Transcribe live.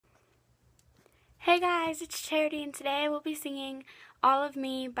Hey guys, it's Charity, and today we'll be singing All of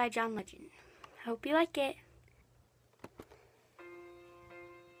Me by John Legend. Hope you like it.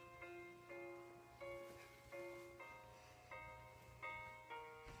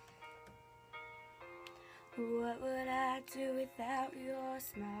 What would I do without your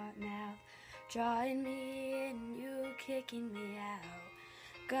smart mouth? Drawing me in, you kicking me out.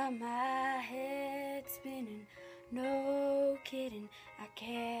 Got my head spinning, no kidding, I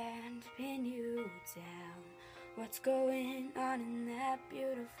can't pin you down. What's going on in that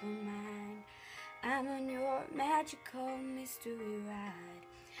beautiful mind? I'm on your magical mystery ride,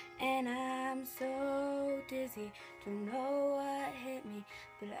 and I'm so dizzy, don't know what hit me,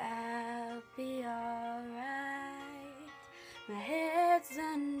 but I'll be alright. My head's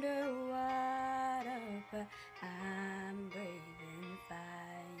underwater, but I'm breathing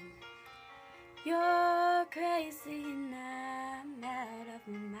fine. You're crazy and I'm out of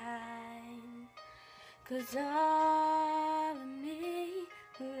my mind, 'cause all of me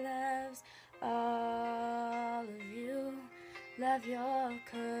loves all of you. Love your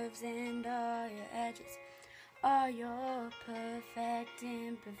curves and all your edges, all your perfect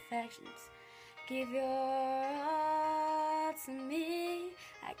imperfections. Give your all to me,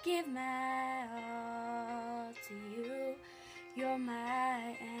 I give my all to you. You're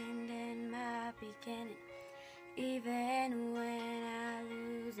my end and my beginning, even when I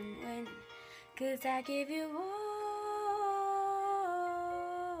lose and win, 'cause I give you all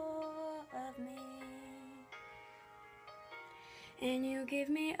of me, and you give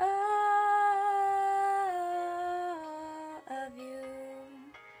me all of you.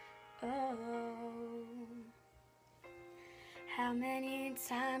 Oh, how many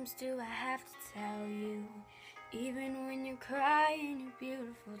times do I have to tell you? Even when you're crying, you're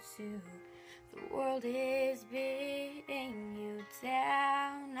beautiful too. The world is beating you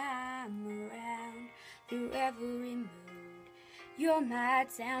down. I'm around through every mood. You're my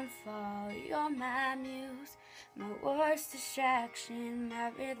downfall, you're my muse, my worst distraction, my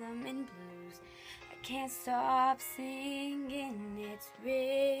rhythm and blues. I can't stop singing, it's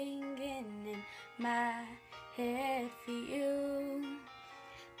ringing in my head for you.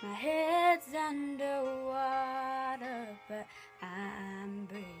 My head's underwater, but I'm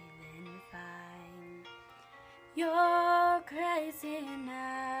breathing fine. You're crazy and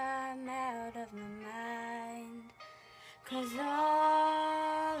I'm out of my mind, 'cause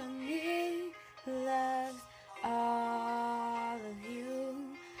all of me loves all of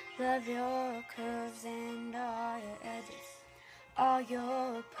you. Love your curves and all your edges, all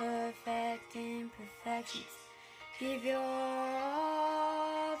your perfect imperfections. Give your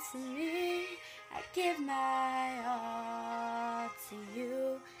all to me, I give my all to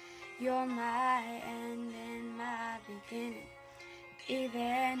you. You're my end and my beginning,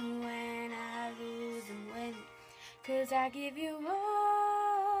 even when I lose and win, 'cause I give you all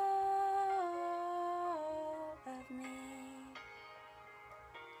of me,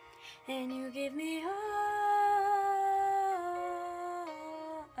 and you give me all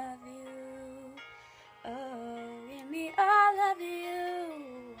of you. Oh, give me all of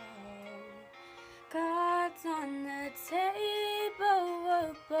you. Oh, cards on the table,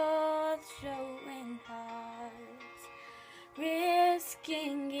 we're both showing hearts,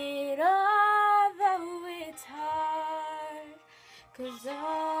 risking it all, though it's hard, 'cause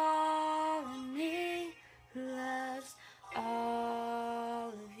all of me loves all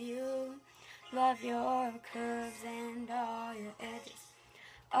of you. Love your curves and all your edges,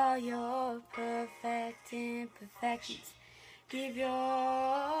 all your perfect imperfections. Give your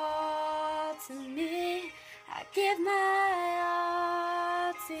all to me, I give my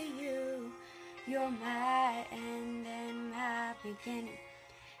all to you. You're my end and my beginning,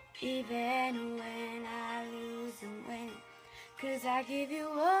 even when I lose and win, 'cause I give you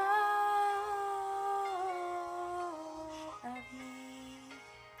all of me,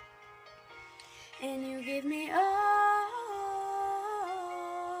 and you give me all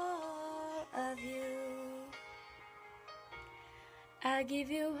of you. I give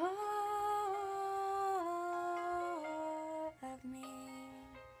you all of me,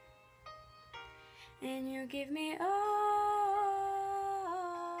 and you give me all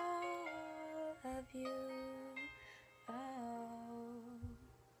of you. Oh.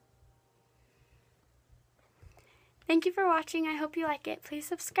 Thank you for watching. I hope you like it. Please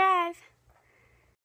subscribe.